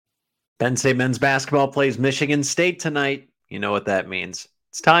Penn State men's basketball plays Michigan State tonight. You know what that means.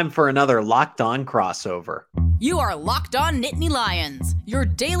 It's time for another Locked On crossover. You are Locked On Nittany Lions, your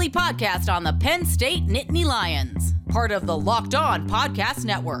daily podcast on the Penn State Nittany Lions. Part of the Locked On Podcast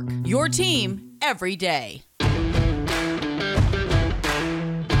Network, your team every day.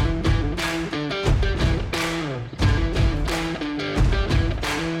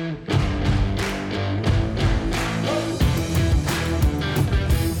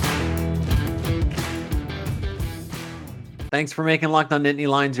 Thanks for making Locked On Nittany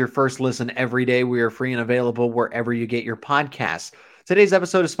Lions your first listen every day. We are free and available wherever you get your podcasts. Today's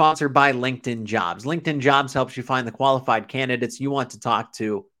episode is sponsored by LinkedIn Jobs. LinkedIn Jobs helps you find the qualified candidates you want to talk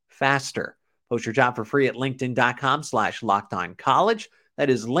to faster. Post your job for free at linkedin.com/lockedoncollege. That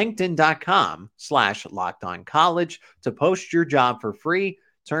is linkedin.com/lockedoncollege to post your job for free.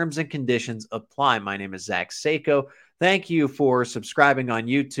 Terms and conditions apply. My name is Zach Sako. Thank you for subscribing on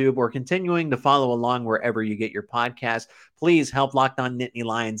YouTube or continuing to follow along wherever you get your podcast. Please help Locked On Nittany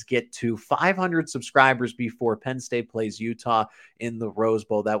Lions get to 500 subscribers before Penn State plays Utah in the Rose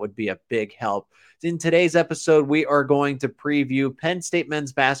Bowl. That would be a big help. In today's episode, we are going to preview Penn State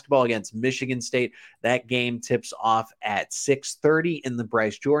men's basketball against Michigan State. That game tips off at 6:30 in the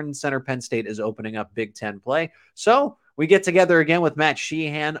Bryce Jordan Center. Penn State is opening up Big Ten play. So we get together again with Matt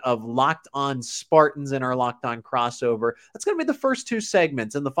Sheehan of Locked On Spartans in our Locked On crossover. That's going to be the first two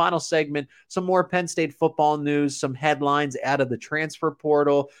segments. In the final segment, some more Penn State football news, some headlines out of the transfer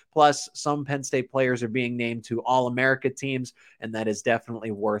portal, plus some Penn State players are being named to All-America teams, and that is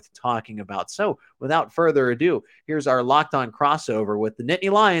definitely worth talking about. So without further ado, here's our Locked On crossover with the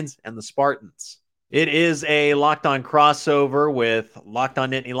Nittany Lions and the Spartans. It is a Locked On crossover with Locked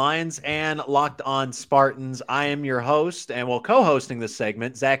On Nittany Lions and Locked On Spartans. I am your host, and co-hosting this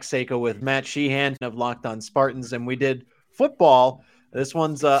segment, Zach Sako with Matt Sheehan of Locked On Spartans, and we did football. This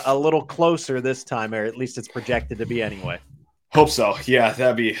one's a little closer this time, or at least it's projected to be anyway. Hope so. Yeah,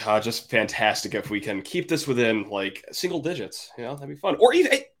 that'd be just fantastic if we can keep this within like single digits. You know, that'd be fun. Or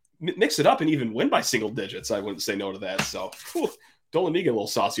even mix it up and even win by single digits. I wouldn't say no to that. So don't let me get a little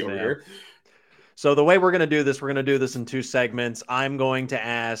saucy over here. So the way we're going to do this in two segments. I'm going to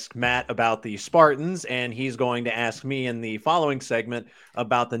ask Matt about the Spartans, and he's going to ask me in the following segment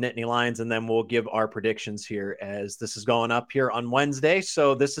about the Nittany Lions, and then we'll give our predictions here as this is going up here on Wednesday.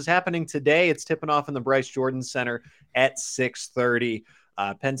 So this is happening today. It's tipping off in the Bryce Jordan Center at 6:30.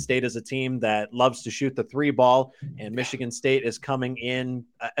 Penn State is a team that loves to shoot the three ball, and Michigan State is coming in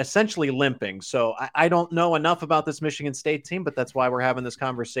essentially limping. So I don't know enough about this Michigan State team, but that's why we're having this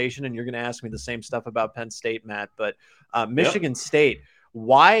conversation. And you're going to ask me the same stuff about Penn State, Matt. But Michigan State,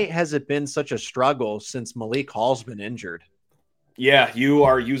 why has it been such a struggle since Malik Hall's been injured? Yeah, you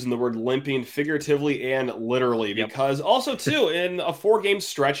are using the word limping figuratively and literally, because also, too, in a 4-game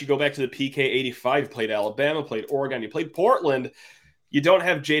stretch, you go back to the PK 85, you played Alabama, played Oregon, you played Portland. You don't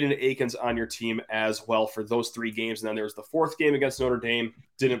have Jaden Akins on your team as well for those 3 games. And then there was the 4th game against Notre Dame.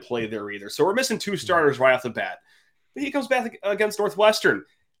 Didn't play there either. So we're missing 2 starters right off the bat. But he comes back against Northwestern.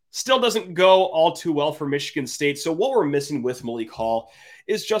 Still doesn't go all too well for Michigan State. So what we're missing with Malik Hall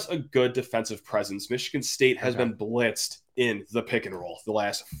is just a good defensive presence. Michigan State has been blitzed in the pick and roll the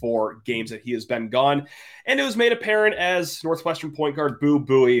last 4 games that he has been gone. And it was made apparent as Northwestern point guard Boo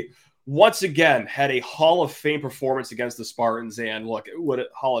Buie once again had a Hall of Fame performance against the Spartans. And look, would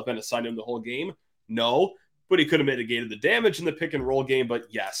Hall have been assigned him the whole game? No, but he could have mitigated the damage in the pick and roll game. But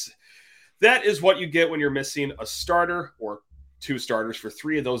yes, that is what you get when you're missing a starter or 2 starters for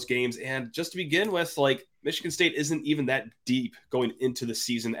 3 of those games. And just to begin with, like, Michigan State isn't even that deep going into the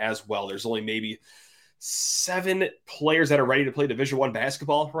season as well. There's only maybe 7 players that are ready to play Division I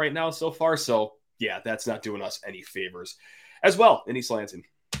basketball right now so far. So yeah, that's not doing us any favors as well in East Lansing.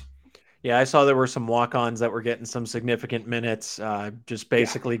 Yeah, I saw there were some walk-ons that were getting some significant minutes, just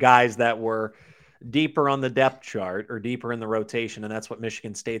basically guys that were deeper on the depth chart or deeper in the rotation, and that's what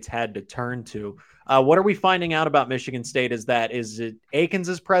Michigan State's had to turn to. What are we finding out about Michigan State? Is it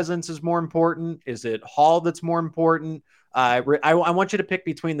Akins' presence is more important? Is it Hall that's more important? I want you to pick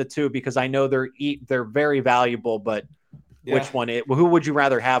between the two because I know they're very valuable, but which one? Who would you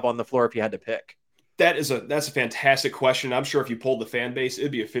rather have on the floor if you had to pick? That's a fantastic question. I'm sure if you polled the fan base,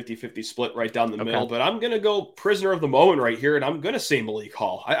 it'd be a 50-50 split right down the middle. But I'm going to go prisoner of the moment right here, and I'm going to say Malik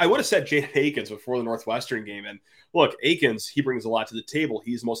Hall. I would have said Jaden Akins before the Northwestern game. And look, Akins, he brings a lot to the table.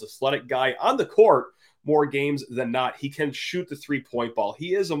 He's the most athletic guy on the court more games than not. He can shoot the three-point ball.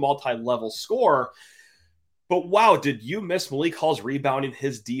 He is a multi-level scorer. But wow, did you miss Malik Hall's rebounding,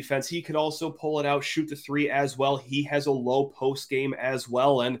 his defense? He could also pull it out, shoot the 3 as well. He has a low post game as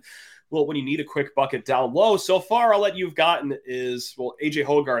well. And well, when you need a quick bucket down low, so far all that you've gotten is, well, AJ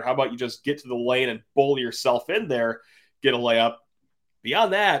Hoggard, how about you just get to the lane and bully yourself in there, get a layup.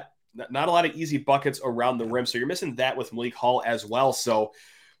 Beyond that, not a lot of easy buckets around the rim. So you're missing that with Malik Hall as well. So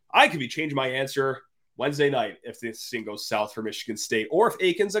I could be changing my answer Wednesday night if this thing goes south for Michigan State, or if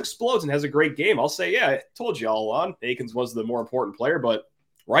Akins explodes and has a great game. I'll say, yeah, I told you all along, Akins was the more important player. But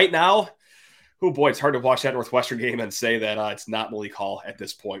right now, oh boy, it's hard to watch that Northwestern game and say that it's not Malik Hall at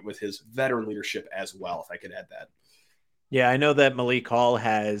this point with his veteran leadership as well, if I could add that. Yeah, I know that Malik Hall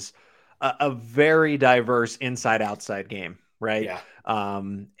has a very diverse inside-outside game, right? Yeah.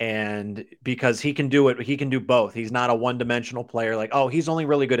 And because he can do it, he can do both. He's not a one-dimensional player like, oh, he's only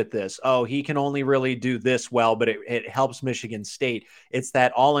really good at this. Oh, he can only really do this well, but it helps Michigan State. It's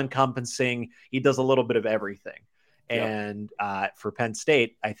that all-encompassing, he does a little bit of everything. And for Penn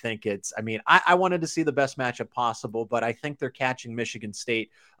State, I think I wanted to see the best matchup possible, but I think they're catching Michigan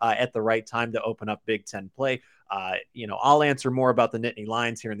State at the right time to open up Big Ten play. I'll answer more about the Nittany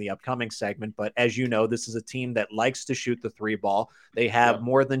Lions here in the upcoming segment, but as you know, this is a team that likes to shoot the three ball. They have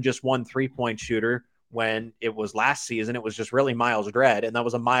more than just one 3-point shooter. When it was last season, it was just really Miles Dredd, and that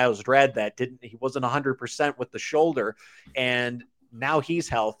was a Miles Dredd that he wasn't 100% with the shoulder, and now he's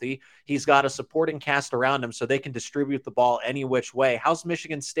healthy. He's got a supporting cast around him so they can distribute the ball any which way. How's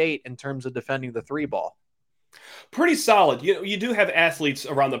Michigan State in terms of defending the three ball? Pretty solid. You do have athletes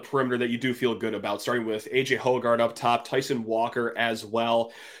around the perimeter that you do feel good about, starting with AJ Hoggard up top, Tyson Walker as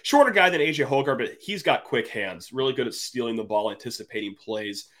well. Shorter guy than AJ Hoggard, but he's got quick hands, really good at stealing the ball, anticipating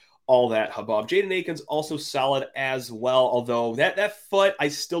plays, all that hubbub. Jaden Akins also solid as well, although that foot I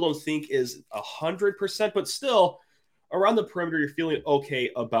still don't think is 100%, but still around the perimeter, you're feeling okay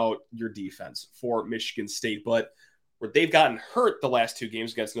about your defense for Michigan State. But where they've gotten hurt the last two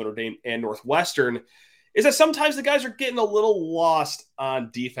games against Notre Dame and Northwestern is that sometimes the guys are getting a little lost on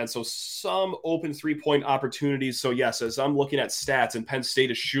defense. So some open three-point opportunities. So yes, as I'm looking at stats, and Penn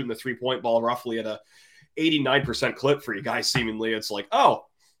State is shooting the three-point ball roughly at a 89% clip for you guys, seemingly, it's like, oh,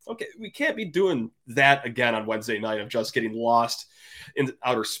 okay, we can't be doing that again on Wednesday night of just getting lost in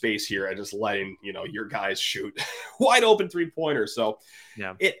outer space here and just letting, your guys shoot wide open three-pointers. So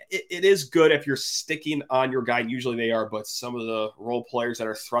yeah, it is good if you're sticking on your guy. Usually they are, but some of the role players that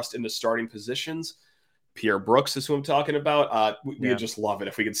are thrust into starting positions, Pierre Brooks is who I'm talking about. We would just love it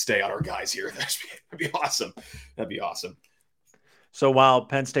if we could stay on our guys here. That'd be awesome. That'd be awesome. So while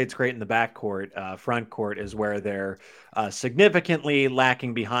Penn State's great in the backcourt, front court is where they're significantly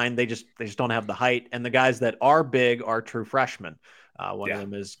lacking behind. They just don't have the height, and the guys that are big are true freshmen. One of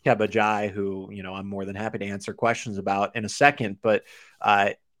them is Keba Jai, who I'm more than happy to answer questions about in a second. But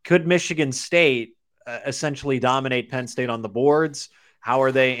could Michigan State essentially dominate Penn State on the boards? How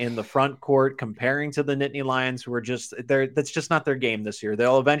are they in the front court comparing to the Nittany Lions, who are that's just not their game this year?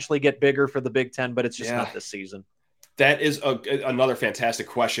 They'll eventually get bigger for the Big Ten, but it's just not this season. That is another fantastic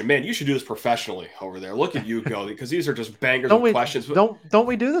question. Man, you should do this professionally over there. Look at you go, because these are just bangers of questions. Don't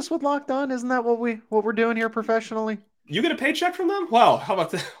we do this with Locked On? Isn't that what we're doing here professionally? You get a paycheck from them? Wow. How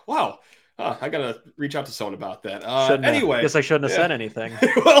about that? Wow. I got to reach out to someone about that. Anyway. I guess I shouldn't have said anything.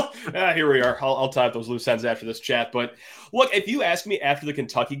 Well, here we are. I'll tie up those loose ends after this chat. But look, if you ask me after the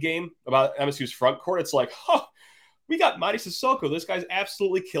Kentucky game about MSU's front court, it's like, we got Mady Sissoko. This guy's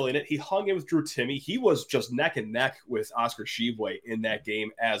absolutely killing it. He hung in with Drew Timme. He was just neck and neck with Oscar Tshiebwe in that game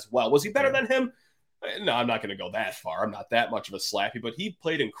as well. Was he better than him? No, I'm not going to go that far. I'm not that much of a slappy, but he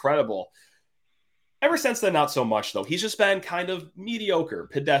played incredible. Ever since then, not so much, though. He's just been kind of mediocre,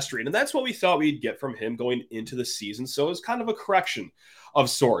 pedestrian, and that's what we thought we'd get from him going into the season, so it's kind of a correction of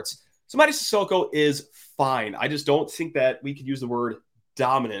sorts. So Mady Sissoko is fine. I just don't think that we could use the word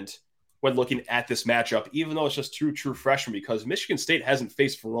dominant when looking at this matchup, even though it's just true freshmen, because Michigan State hasn't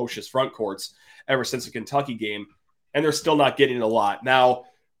faced ferocious front courts ever since the Kentucky game, and they're still not getting a lot. Now,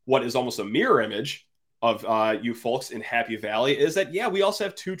 what is almost a mirror image of you folks in Happy Valley is that, we also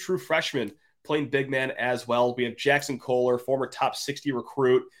have two true freshmen playing big man as well. We have Jackson Kohler, former top 60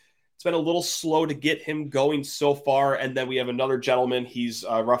 recruit. It's been a little slow to get him going so far. And then we have another gentleman. He's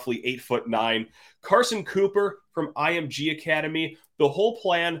roughly 8'9". Carson Cooper from IMG Academy. The whole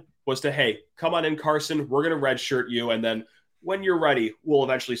plan was to, hey, come on in, Carson. We're going to redshirt you. And then when you're ready, we'll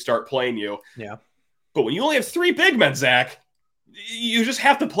eventually start playing you. Yeah. But when you only have three big men, Zach, you just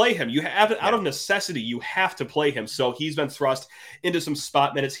have to play him. You have out of necessity. You have to play him. So he's been thrust into some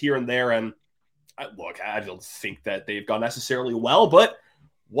spot minutes here and there. And look, I don't think that they've gone necessarily well, but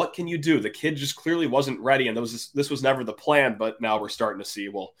what can you do? The kid just clearly wasn't ready, and this was never the plan, but now we're starting to see,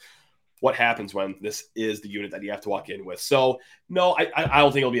 what happens when this is the unit that you have to walk in with. So, no, I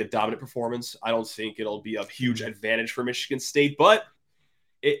don't think it'll be a dominant performance. I don't think it'll be a huge advantage for Michigan State, but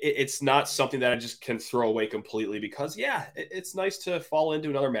it's not something that I just can throw away completely because, it's nice to fall into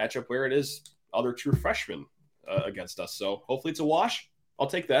another matchup where it is other true freshmen against us. So hopefully it's a wash. I'll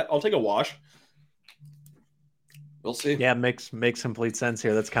take that. I'll take a wash. We'll see. Yeah, makes complete sense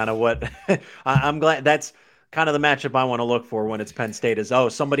here. That's kind of what I'm glad. That's kind of the matchup I want to look for when it's Penn State is,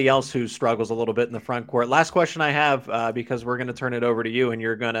 somebody else who struggles a little bit in the front court. Last question I have, because we're going to turn it over to you and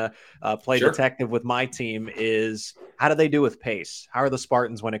you're going to play detective with my team, is how do they do with pace? How are the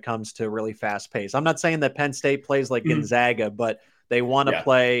Spartans when it comes to really fast pace? I'm not saying that Penn State plays like Gonzaga, but they want to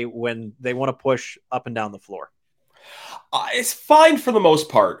play when they want to push up and down the floor. It's fine for the most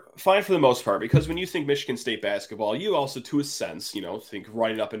part. Because when you think Michigan State basketball, you also, to a sense, think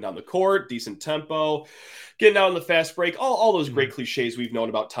running up and down the court, decent tempo, getting out in the fast break, all those great cliches we've known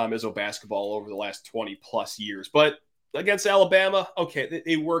about Tom Izzo basketball over the last 20 plus years. But against Alabama, okay,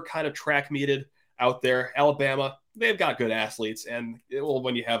 they were kind of track meted out there. Alabama, they've got good athletes, and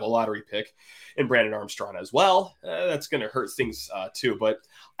when you have a lottery pick in Brandon Armstrong as well, that's going to hurt things too. But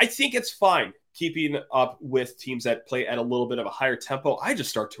I think it's fine keeping up with teams that play at a little bit of a higher tempo. I just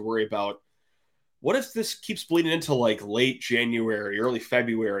start to worry about, what if this keeps bleeding into like late January, early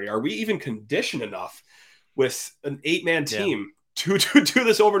February? Are we even conditioned enough with an 8-man team to do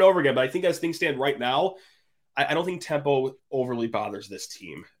this over and over again? But I think as things stand right now, I don't think tempo overly bothers this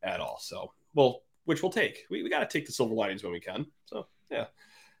team at all. So, which we'll take. We got to take the silver linings when we can. So, yeah.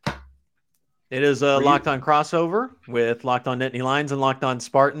 It is a Locked On crossover with Locked On Nittany Lions and Locked On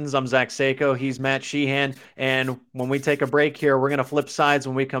Spartans. I'm Zach Seiko. He's Matt Sheehan. And when we take a break here, we're going to flip sides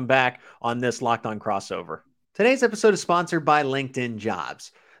when we come back on this Locked On crossover. Today's episode is sponsored by LinkedIn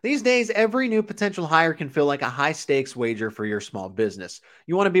Jobs. These days, every new potential hire can feel like a high-stakes wager for your small business.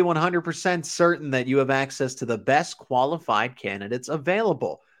 You want to be 100% certain that you have access to the best qualified candidates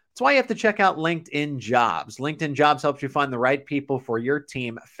available. That's why you have to check out LinkedIn Jobs. LinkedIn Jobs helps you find the right people for your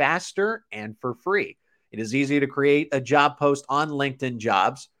team faster and for free. It is easy to create a job post on LinkedIn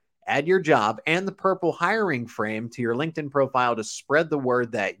Jobs. Add your job and the purple hiring frame to your LinkedIn profile to spread the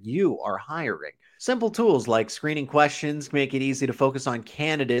word that you are hiring. Simple tools like screening questions make it easy to focus on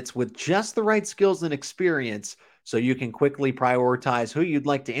candidates with just the right skills and experience so you can quickly prioritize who you'd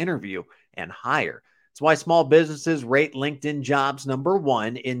like to interview and hire. It's why small businesses rate LinkedIn Jobs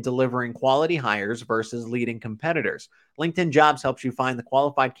 #1 in delivering quality hires versus leading competitors. LinkedIn Jobs helps you find the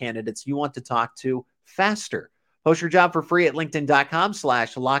qualified candidates you want to talk to faster. Post your job for free at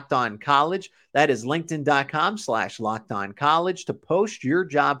linkedin.com/lockedoncollege. That is linkedin.com/lockedoncollege to post your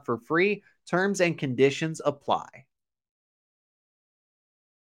job for free. Terms and conditions apply.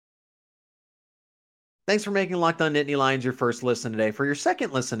 Thanks for making Locked On Nittany Lions your first listen today. For your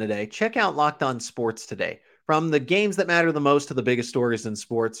second listen today, check out Locked On Sports Today. From the games that matter the most to the biggest stories in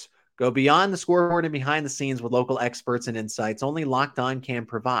sports, go beyond the scoreboard and behind the scenes with local experts and insights only Locked On can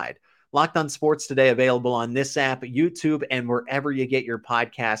provide. Locked On Sports Today available on this app, YouTube, and wherever you get your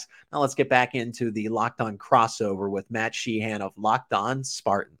podcasts. Now let's get back into the Locked On crossover with Matt Sheehan of Locked On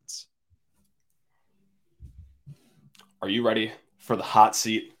Spartans. Are you ready for the hot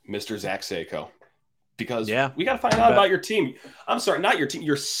seat, Mr. Zach Seiko? Because we got to find out about your team. I'm sorry, not your team.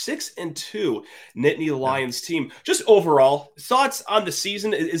 Your 6-2 Nittany Lions team. Just overall thoughts on the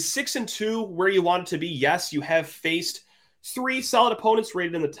season. Is 6-2 where you want it to be? Yes, you have faced 3 solid opponents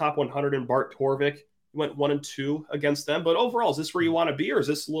rated in the top 100 in Bart Torvik. You went 1-2 against them. But overall, is this where you want to be, or is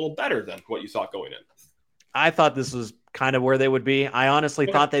this a little better than what you thought going in? I thought this was kind of where they would be. I honestly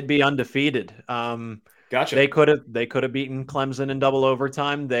thought they'd be undefeated. Gotcha. They could have beaten Clemson in double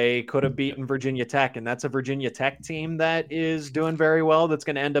overtime. They could have beaten Virginia Tech, and that's a Virginia Tech team that is doing very well. That's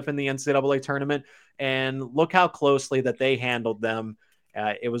going to end up in the NCAA tournament. And look how closely that they handled them.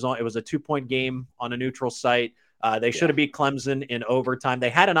 It was a 2-point game on a neutral site. They should have beat Clemson in overtime. They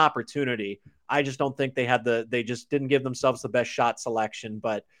had an opportunity. I just don't think they just didn't give themselves the best shot selection.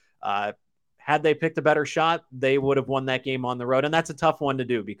 But had they picked a better shot, they would have won that game on the road. And that's a tough one to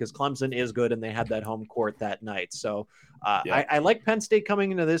do because Clemson is good and they had that home court that night. So I like Penn State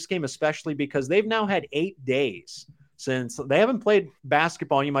coming into this game, especially because they've now had 8 days since they haven't played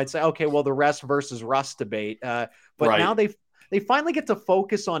basketball. You might say, okay, well, the rest versus rust debate. But now they finally get to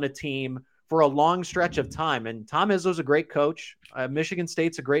focus on a team for a long stretch of time. And Tom Izzo's a great coach. Michigan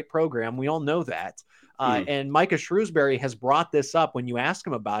State's a great program. We all know that. And Micah Shrewsbury has brought this up when you ask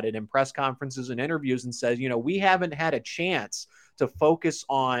him about it in press conferences and interviews and says, we haven't had a chance to focus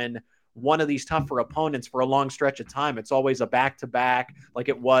on one of these tougher opponents for a long stretch of time. It's always a back-to-back like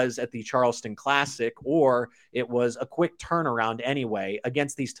it was at the Charleston Classic, or it was a quick turnaround anyway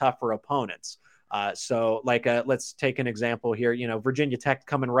against these tougher opponents. Let's take an example here. Virginia Tech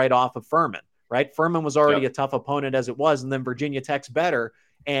coming right off of Furman, right? Furman was already a tough opponent as it was, and then Virginia Tech's better.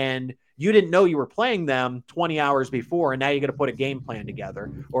 and you didn't know you were playing them 20 hours before, and now you're going to put a game plan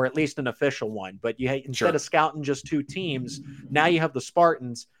together, or at least an official one. But instead of scouting just 2 teams, now you have the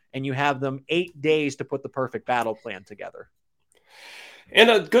Spartans, and you have them 8 days to put the perfect battle plan together. And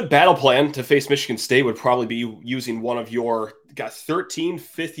a good battle plan to face Michigan State would probably be using one of your 13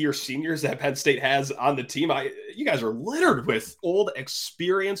 fifth-year seniors that Penn State has on the team. You guys are littered with old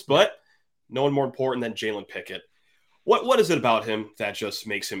experience, but no one more important than Jalen Pickett. What is it about him that just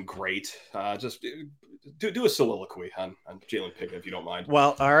makes him great? Just do a soliloquy on Jalen Pickett, if you don't mind.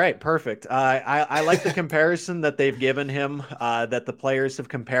 Well, all right, perfect. I like the comparison that they've given him, that the players have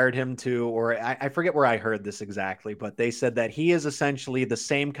compared him to, or I forget where I heard this exactly, but they said that he is essentially the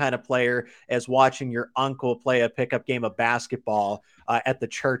same kind of player as watching your uncle play a pickup game of basketball at the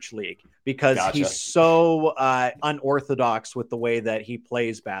church league, because he's so unorthodox with the way that he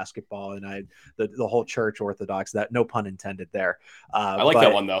plays basketball, and the whole church orthodox, that no pun intended there. I like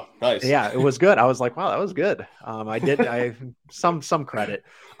that one though. Nice. Yeah, it was good. I was like, wow, that was good. I some credit.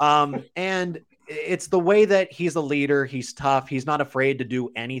 And it's the way that he's a leader. He's tough. He's not afraid to do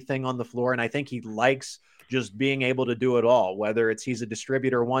anything on the floor, and I think he likes just being able to do it all, whether he's a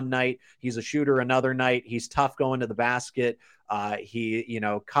distributor one night, he's a shooter another night, he's tough going to the basket. He,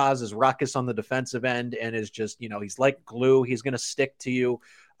 causes ruckus on the defensive end and is just, he's like glue. He's going to stick to you.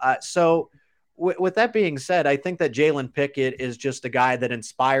 So with that being said, I think that Jalen Pickett is just a guy that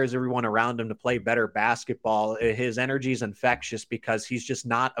inspires everyone around him to play better basketball. His energy is infectious because he's just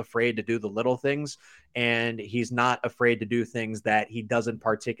not afraid to do the little things, and he's not afraid to do things that he doesn't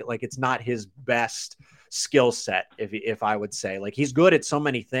particularly like. It's not his best skill set, if I would say. Like, he's good at so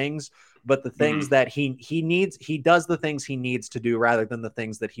many things, but the things that he needs, he does the things he needs to do rather than the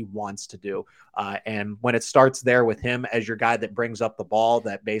things that he wants to do. And when it starts there with him as your guy that brings up the ball,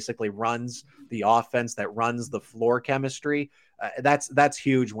 that basically runs the offense, that runs the floor chemistry, that's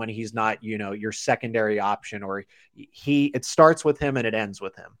huge when he's not, your secondary option, or it starts with him and it ends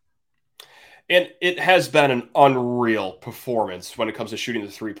with him. And it has been an unreal performance when it comes to shooting the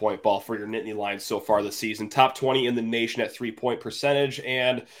 3-point ball for your Nittany Lions so far this season. Top 20 in the nation at 3-point percentage.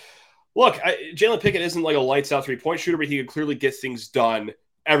 And look, Jalen Pickett isn't like a lights-out 3-point shooter, but he can clearly get things done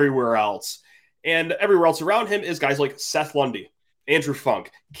everywhere else. And everywhere else around him is guys like Seth Lundy, Andrew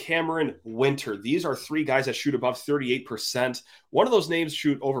Funk, Cameron Winter. These are 3 guys that shoot above 38%. One of those names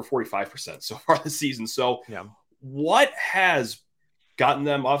shoot over 45% so far this season. So what has gotten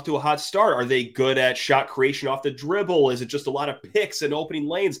them off to a hot start? Are they good at shot creation off the dribble? Is it just a lot of picks and opening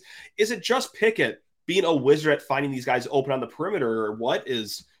lanes? Is it just Pickett being a wizard at finding these guys open on the perimeter? Or what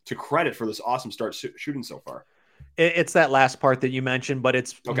is to credit for this awesome start shooting so far? It's that last part that you mentioned, but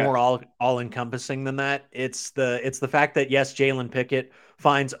it's more all encompassing than that. It's the fact that, yes, Jalen Pickett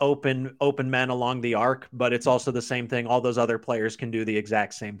finds open men along the arc, but it's also the same thing. All those other players can do the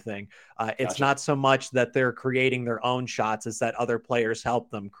exact same thing. It's not so much that they're creating their own shots, it's that other players help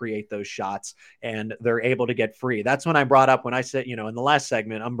them create those shots and they're able to get free. That's when I brought up, when I said, in the last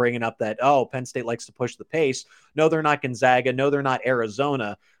segment, I'm bringing up that, Penn State likes to push the pace. No, they're not Gonzaga. No, they're not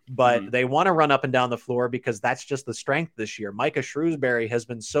Arizona. But they want to run up and down the floor because that's just the strength this year. Micah Shrewsbury has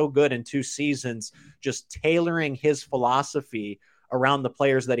been so good in 2 seasons, just tailoring his philosophy around the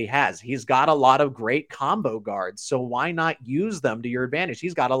players that he has. He's got a lot of great combo guards, so why not use them to your advantage?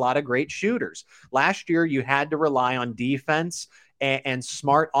 He's got a lot of great shooters. Last year, you had to rely on defense and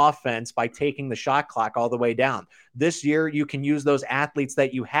smart offense by taking the shot clock all the way down. This year, you can use those athletes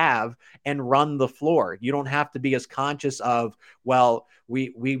that you have and run the floor. You don't have to be as conscious of, well,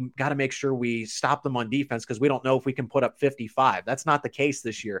 we got to make sure we stop them on defense because we don't know if we can put up 55. That's not the case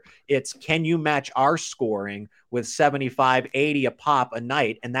this year. It's, can you match our scoring with 75, 80 a pop a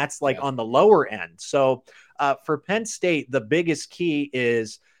night? And that's on the lower end. So for Penn State, the biggest key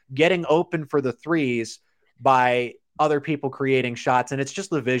is getting open for the threes by other people creating shots. And it's just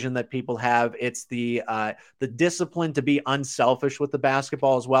the vision that people have. It's the discipline to be unselfish with the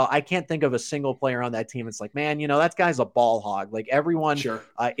basketball as well. I can't think of a single player on that team. It's like, man, that guy's a ball hog. Like, everyone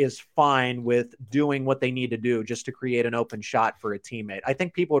is fine with doing what they need to do just to create an open shot for a teammate. I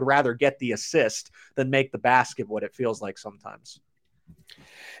think people would rather get the assist than make the basket, what it feels like sometimes.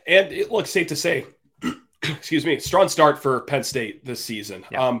 And it looks safe to say, excuse me, strong start for Penn State this season.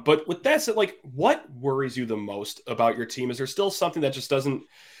 Yeah. But with that said, what worries you the most about your team? Is there still something that just doesn't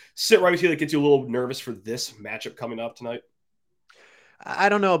sit right with you that gets you a little nervous for this matchup coming up tonight? I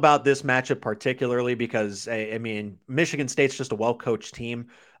don't know about this matchup particularly because, I mean, Michigan State's just a well-coached team,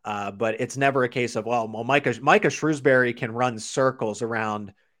 but it's never a case of, Micah Shrewsbury can run circles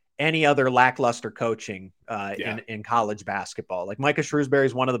around any other lackluster coaching in college basketball. Like Micah Shrewsbury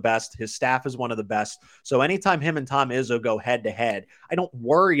is one of the best. His staff is one of the best. So anytime him and Tom Izzo go head to head, I don't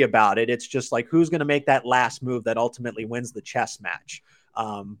worry about it. It's just like, who's going to make that last move that ultimately wins the chess match?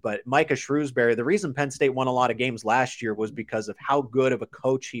 But Micah Shrewsbury, the reason Penn State won a lot of games last year was because of how good of a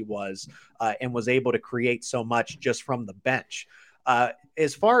coach he was and was able to create so much just from the bench.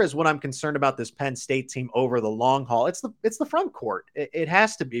 As far as what I'm concerned about this Penn State team over the long haul, it's the front court. It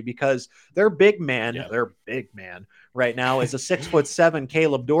has to be, because their big man right now is a 6'7"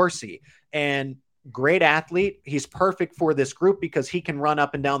 Caleb Dorsey, and great athlete. He's perfect for this group because he can run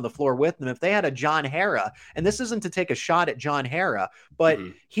up and down the floor with them. If they had a John Hara, and this isn't to take a shot at John Hara, but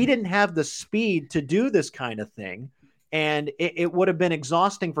he didn't have the speed to do this kind of thing. And it would have been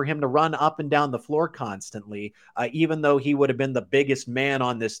exhausting for him to run up and down the floor constantly, even though he would have been the biggest man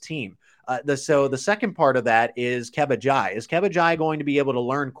on this team. So the second part of that is Keba Jai. Is Keba Jai going to be able to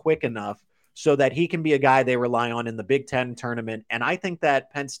learn quick enough so that he can be a guy they rely on in the Big Ten tournament? And I think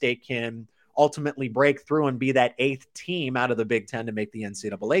that Penn State can ultimately break through and be that 8th team out of the Big Ten to make the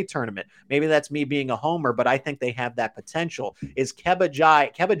NCAA tournament. Maybe that's me being a homer, but I think they have that potential. Is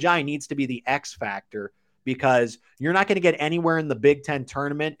Keba Jai needs to be the X factor, because you're not going to get anywhere in the Big Ten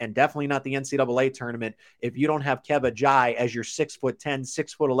tournament, and definitely not the NCAA tournament, if you don't have Keba Jai as your 6'10",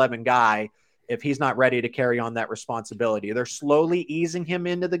 6'11" guy, if he's not ready to carry on that responsibility. They're slowly easing him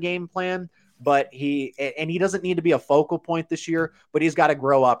into the game plan, but he doesn't need to be a focal point this year, but he's got to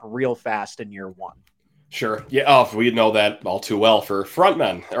grow up real fast in year one. Sure. Yeah. Oh, we know that all too well for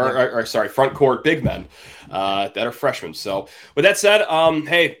front court big men that are freshmen. So with that said,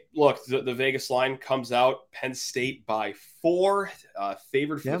 hey, look, the Vegas line comes out Penn State by 4,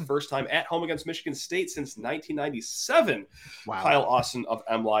 favored for the first time at home against Michigan State since 1997. Wow. Kyle Austin of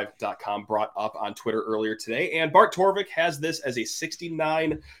MLive.com brought up on Twitter earlier today. And Bart Torvik has this as a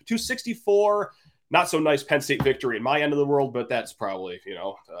 69-64. Not so nice Penn State victory in my end of the world, but that's probably,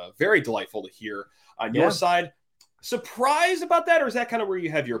 very delightful to hear. On your side, surprised about that, or is that kind of where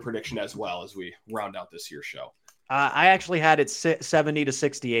you have your prediction as well as we round out this year's show? I actually had it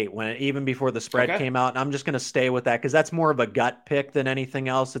 70-68 even before the spread came out. And I'm just going to stay with that because that's more of a gut pick than anything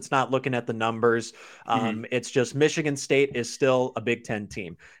else. It's not looking at the numbers. It's just Michigan State is still a Big Ten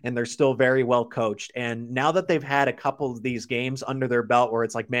team, and they're still very well coached. And now that they've had a couple of these games under their belt where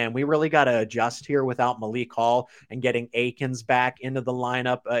it's like, man, we really got to adjust here without Malik Hall and getting Akins back into the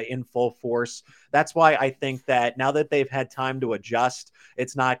lineup in full force. That's why I think that now that they've had time to adjust,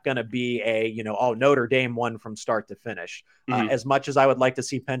 it's not going to be Notre Dame won from start to finish. As much as I would like to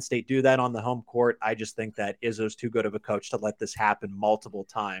see Penn State do that on the home court, I just think that Izzo's too good of a coach to let this happen multiple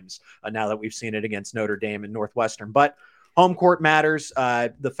times now that we've seen it against Notre Dame and Northwestern. But home court matters.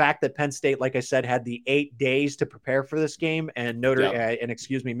 The fact that Penn State, like I said, had the 8 days to prepare for this game, and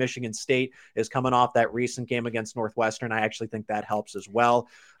Michigan State is coming off that recent game against Northwestern. I actually think that helps as well.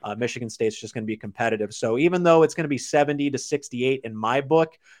 Michigan State's just going to be competitive. So even though it's going to be 70-68 in my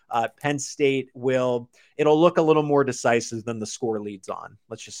book, Penn State it'll look a little more decisive than the score leads on.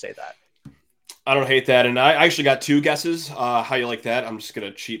 Let's just say that. I don't hate that. And I actually got 2 guesses. How you like that? I'm just going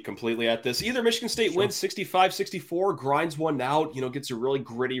to cheat completely at this. Either Michigan State wins 65-64, grinds one out, gets a really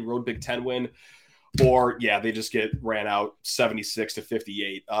gritty road Big Ten win, or they just get ran out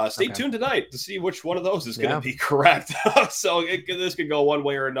 76-58. Stay tuned tonight to see which one of those is going to be correct. So this could go one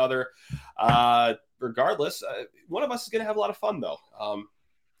way or another. Regardless, one of us is going to have a lot of fun though.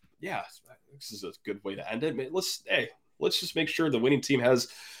 This is a good way to end it. Let's just make sure the winning team has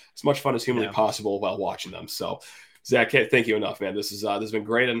as much fun as humanly possible while watching them. So Zach, can't thank you enough, man. This has been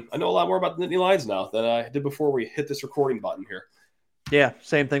great. And I know a lot more about the Nittany Lions now than I did before we hit this recording button here. Yeah,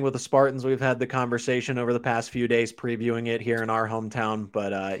 same thing with the Spartans. We've had the conversation over the past few days previewing it here in our hometown.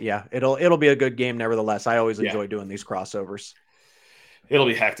 But it'll be a good game nevertheless. I always enjoy doing these crossovers. It'll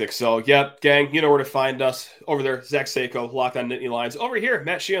be hectic. So, gang, you know where to find us. Over there, Zach Seiko, Locked On Nittany Lions. Over here,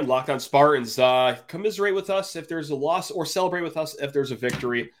 Matt Sheehan, Locked On Spartans. Commiserate with us if there's a loss, or celebrate with us if there's a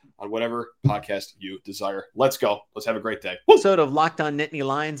victory on whatever podcast you desire. Let's go. Let's have a great day. Episode of Locked On Nittany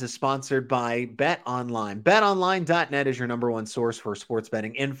Lions is sponsored by BetOnline. BetOnline.net is your number one source for sports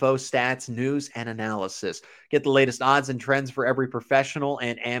betting info, stats, news, and analysis. Get the latest odds and trends for every professional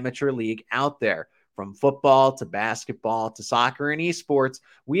and amateur league out there. From football to basketball to soccer and esports,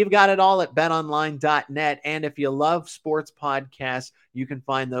 we've got it all at betonline.net. And if you love sports podcasts, you can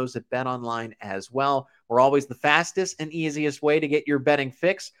find those at BetOnline as well. We're always the fastest and easiest way to get your betting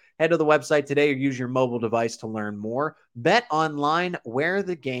fix. Head to the website today or use your mobile device to learn more. BetOnline, where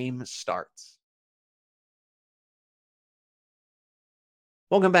the game starts.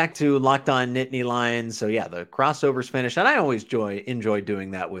 Welcome back to Locked On Nittany Lions. So yeah, the crossover's finished, and I always enjoy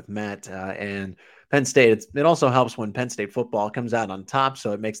doing that with Matt and Penn State. It also helps when Penn State football comes out on top,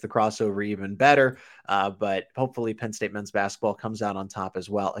 so it makes the crossover even better. But hopefully Penn State men's basketball comes out on top as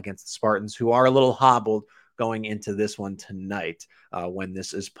well against the Spartans, who are a little hobbled going into this one tonight when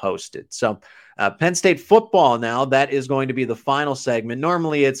this is posted. So Penn State football now, that is going to be the final segment.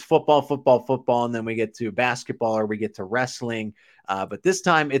 Normally it's football, and then we get to basketball or we get to wrestling. But this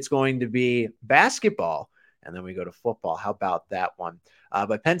time it's going to be basketball, and then we go to football. How about that one?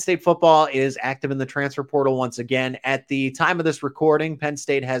 But Penn State football is active in the transfer portal once again. At the time of this recording, Penn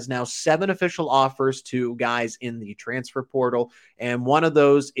State has now 7 official offers to guys in the transfer portal, and one of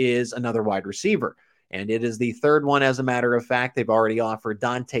those is another wide receiver. And it is the third one, as a matter of fact. They've already offered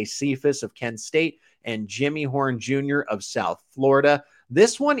Dante Cephas of Kent State and Jimmy Horn Jr. of South Florida.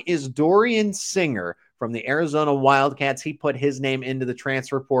 This one is Dorian Singer from the Arizona Wildcats. He put his name into the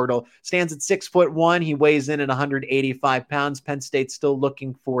transfer portal, stands at 6'1". He weighs in at 185 pounds. Penn State's still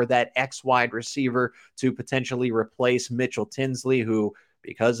looking for that X wide receiver to potentially replace Mitchell Tinsley, who,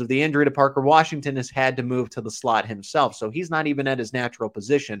 because of the injury to Parker Washington, has had to move to the slot himself. So he's not even at his natural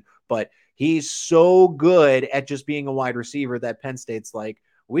position, but he's so good at just being a wide receiver that Penn State's like,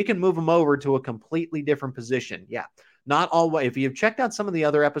 we can move him over to a completely different position. Yeah, not all. If you've checked out some of the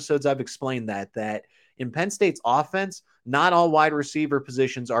other episodes, I've explained that in Penn State's offense, not all wide receiver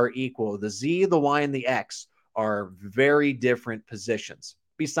positions are equal. The Z, the Y, and the X are very different positions.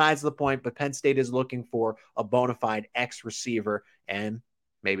 Besides the point, but Penn State is looking for a bona fide X receiver, and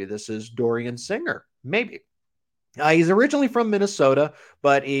maybe this is Dorian Singer. Maybe. He's originally from Minnesota,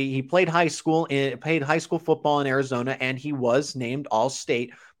 but he played high school football in Arizona, and he was named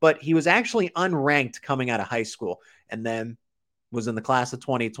All-State, but he was actually unranked coming out of high school, and then was in the class of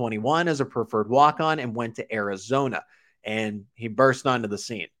 2021 as a preferred walk-on and went to Arizona, and he burst onto the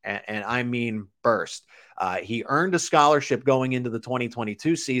scene, and I mean burst. He earned a scholarship going into the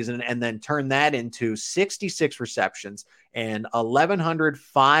 2022 season and then turned that into 66 receptions and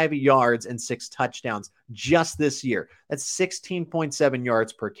 1,105 yards and 6 touchdowns just this year. That's 16.7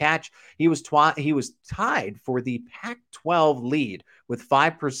 yards per catch. He was tied for the Pac-12 lead with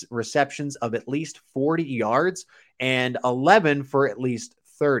 5 receptions of at least 40 yards and 11 for at least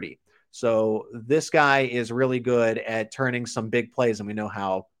 30. So this guy is really good at turning some big plays, and we know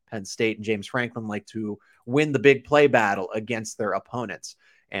how Penn State and James Franklin like to win the big play battle against their opponents.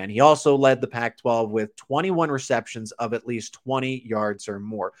 And he also led the Pac-12 with 21 receptions of at least 20 yards or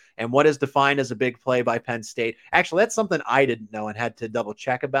more. And what is defined as a big play by Penn State? Actually, that's something I didn't know and had to double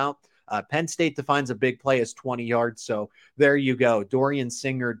check about. Penn State defines a big play as 20 yards. So there you go. Dorian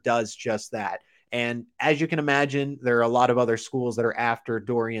Singer does just that. And as you can imagine, there are a lot of other schools that are after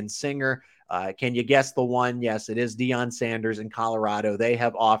Dorian Singer. Can you guess the one? Yes, it is Deion Sanders in Colorado. They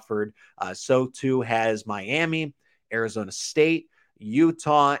have offered. So too has Miami, Arizona State,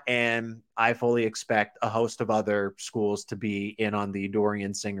 Utah, and I fully expect a host of other schools to be in on the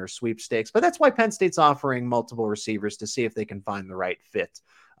Dorian Singer sweepstakes. But that's why Penn State's offering multiple receivers to see if they can find the right fit.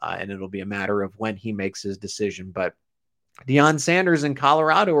 And it'll be a matter of when he makes his decision. But Deion Sanders in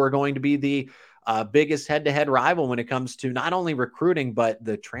Colorado are going to be the biggest head-to-head rival when it comes to not only recruiting, but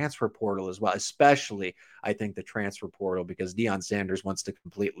the transfer portal as well, especially, I think, the transfer portal, because Deion Sanders wants to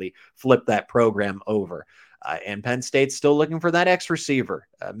completely flip that program over. And Penn State's still looking for that X receiver.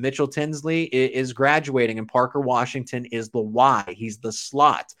 Mitchell Tinsley is graduating, and Parker Washington is the Y. He's the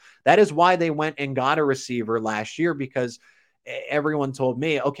slot. That is why they went and got a receiver last year, because everyone told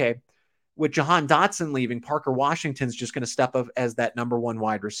me, okay, with Jahan Dotson leaving, Parker Washington's just going to step up as that number 1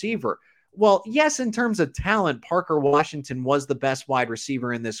 wide receiver. Well, yes, in terms of talent, Parker Washington was the best wide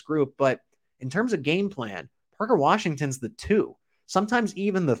receiver in this group, but in terms of game plan, Parker Washington's the 2, sometimes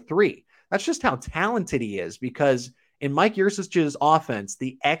even the 3. That's just how talented he is, because in Mike Yurcich's offense,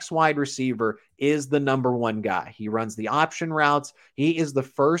 the X wide receiver is the number 1 guy. He runs the option routes. He is the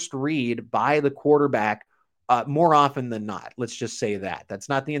first read by the quarterback more often than not. Let's just say that. That's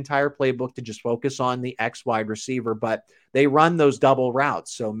not the entire playbook to just focus on the X wide receiver, but they run those double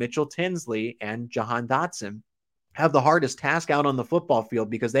routes. So Mitchell Tinsley and Jahan Dotson have the hardest task out on the football field,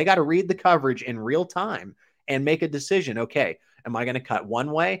 because they got to read the coverage in real time and make a decision. Okay, am I going to cut one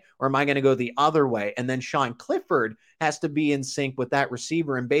way or am I going to go the other way? And then Sean Clifford has to be in sync with that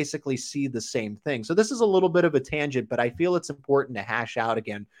receiver and basically see the same thing. So this is a little bit of a tangent, but I feel it's important to hash out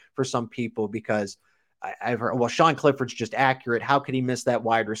again for some people, because I've heard, well, Sean Clifford's just accurate. How could he miss that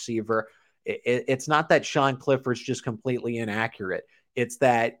wide receiver? It's not that Sean Clifford's just completely inaccurate. It's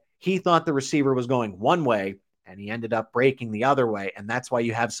that he thought the receiver was going one way, and he ended up breaking the other way. And that's why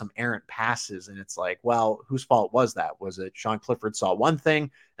you have some errant passes. And it's like, well, whose fault was that? Was it Sean Clifford saw one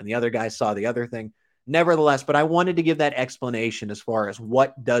thing and the other guy saw the other thing? Nevertheless, but I wanted to give that explanation as far as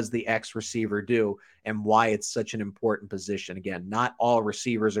what does the X receiver do and why it's such an important position. Again, not all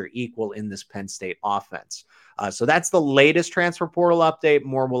receivers are equal in this Penn State offense. So that's the latest transfer portal update.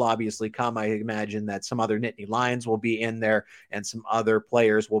 More will obviously come. I imagine that some other Nittany Lions will be in there and some other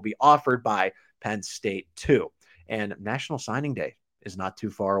players will be offered by Penn State too. And National Signing Day is not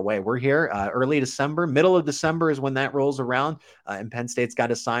too far away. We're here early December, middle of December is when that rolls around. And Penn State's got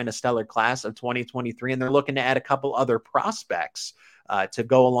to sign a stellar class of 2023. And they're looking to add a couple other prospects to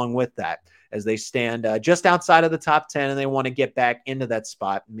go along with that as they stand just outside of the top 10 and they want to get back into that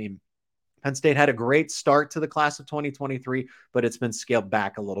spot. I mean, Penn State had a great start to the class of 2023, but it's been scaled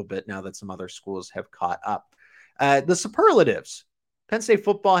back a little bit now that some other schools have caught up. The superlatives. Penn State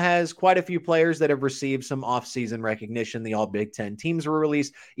football has quite a few players that have received some offseason recognition. The All Big Ten teams were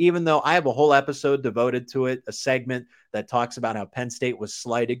released, even though I have a whole episode devoted to it, a segment that talks about how Penn State was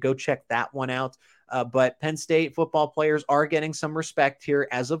slighted. Go check that one out. But Penn State football players are getting some respect here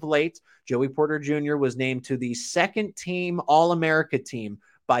as of late. Joey Porter Jr. was named to the second team All-America team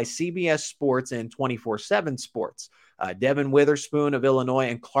by CBS Sports and 24/7 Sports. Devin Witherspoon of Illinois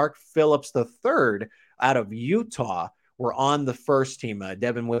and Clark Phillips III out of Utah were on the first team.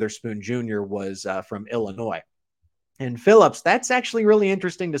 Devin Witherspoon Jr. was from Illinois. And Phillips, that's actually really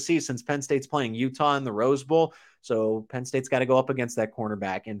interesting to see since Penn State's playing Utah in the Rose Bowl. So Penn State's got to go up against that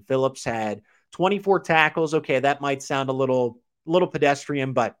cornerback. And Phillips had 24 tackles. Okay, that might sound a little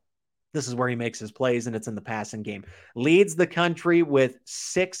pedestrian, but this is where he makes his plays, and it's in the passing game. Leads the country with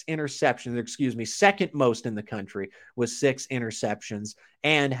 6 interceptions, second most in the country with 6 interceptions,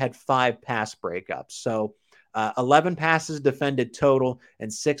 and had 5 pass breakups. So 11 passes defended total,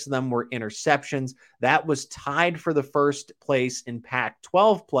 and 6 of them were interceptions. That was tied for the first place in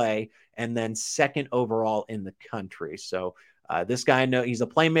Pac-12 play, and then second overall in the country. So this guy, he's a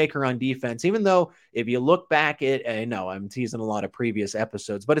playmaker on defense, even though if you look back at, I know I'm teasing a lot of previous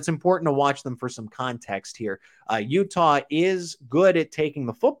episodes, but it's important to watch them for some context here. Utah is good at taking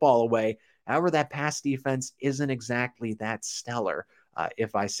the football away. However, that pass defense isn't exactly that stellar.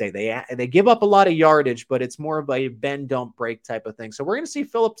 If I say they give up a lot of yardage, but it's more of a bend, don't break type of thing. So we're going to see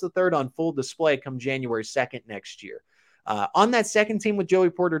Phillips III on full display come January 2nd next year. On that second team with Joey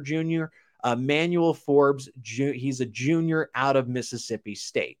Porter Jr., Manuel Forbes, he's a junior out of Mississippi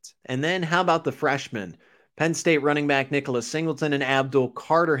State. And then how about the freshmen? Penn State running back Nicholas Singleton and Abdul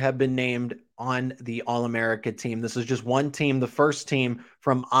Carter have been named on the All-America team. This is just one team, the first team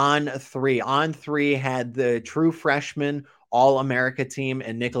from On3. On3 had the true freshman All-America team,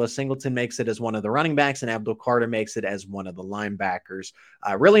 and Nicholas Singleton makes it as one of the running backs, and Abdul Carter makes it as one of the linebackers.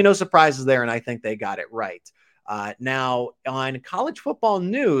 Really no surprises there, and I think they got it right. Now, on College Football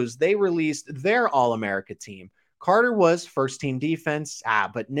News, they released their All-America team. Carter was first-team defense,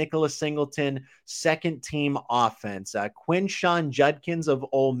 but Nicholas Singleton, second-team offense. Quinshawn Judkins of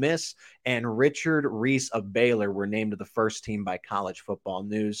Ole Miss and Richard Reese of Baylor were named to the first team by College Football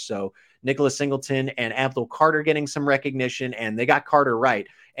News. So Nicholas Singleton and Abdul Carter getting some recognition, and they got Carter right.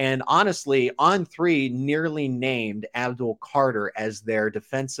 And honestly, On3 nearly named Abdul Carter as their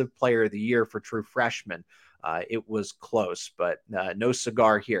Defensive Player of the Year for true freshmen. It was close, but no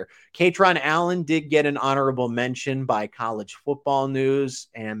cigar here. Katron Allen did get an honorable mention by College Football News.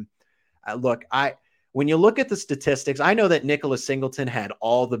 And look, when you look at the statistics, I know that Nicholas Singleton had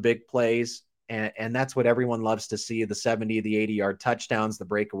all the big plays, and that's what everyone loves to see, the 70, the 80-yard touchdowns, the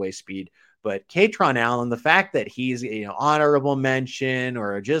breakaway speed. But Katron Allen, the fact that he's honorable mention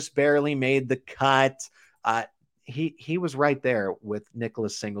or just barely made the cut, he was right there with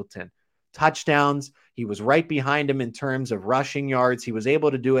Nicholas Singleton. Touchdowns, he was right behind him in terms of rushing yards. He was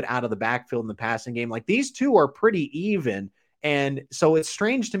able to do it out of the backfield in the passing game. Like, these two are pretty even. And so it's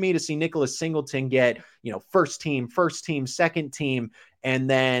strange to me to see Nicholas Singleton get, first team, second team, and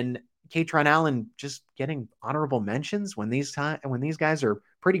then Katron Allen just getting honorable mentions when these guys are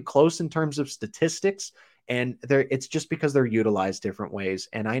pretty close in terms of statistics. And it's just because they're utilized different ways.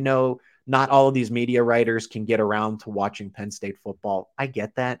 And I know not all of these media writers can get around to watching Penn State football. I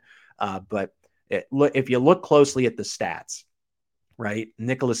get that. But if you look closely at the stats, right,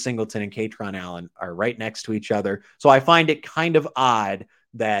 Nicholas Singleton and Katron Allen are right next to each other. So I find it kind of odd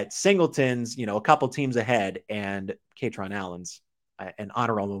that Singleton's, a couple teams ahead and Katron Allen's an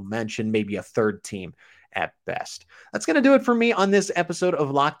honorable mention, maybe a third team. at best. That's going to do it for me on this episode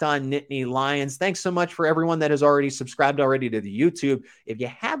of Locked On Nittany Lions. Thanks so much for everyone that has already subscribed to the YouTube. If you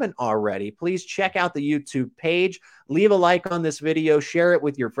haven't already, please check out the YouTube page. Leave a like on this video, share it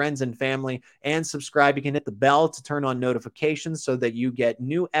with your friends and family, and subscribe. You can hit the bell to turn on notifications so that you get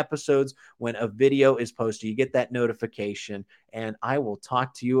new episodes when a video is posted. You get that notification, and I will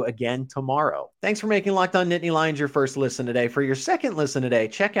talk to you again tomorrow. Thanks for making Locked On Nittany Lions your first listen today. For your second listen today,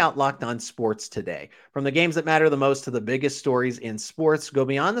 check out Locked On Sports Today. From the games that matter the most to the biggest stories in sports, go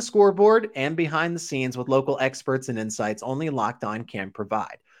beyond the scoreboard and behind the scenes with local experts and insights only Locked On can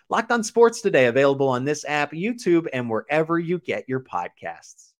provide. Locked On Sports Today, available on this app, YouTube, and wherever you get your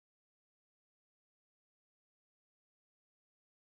podcasts.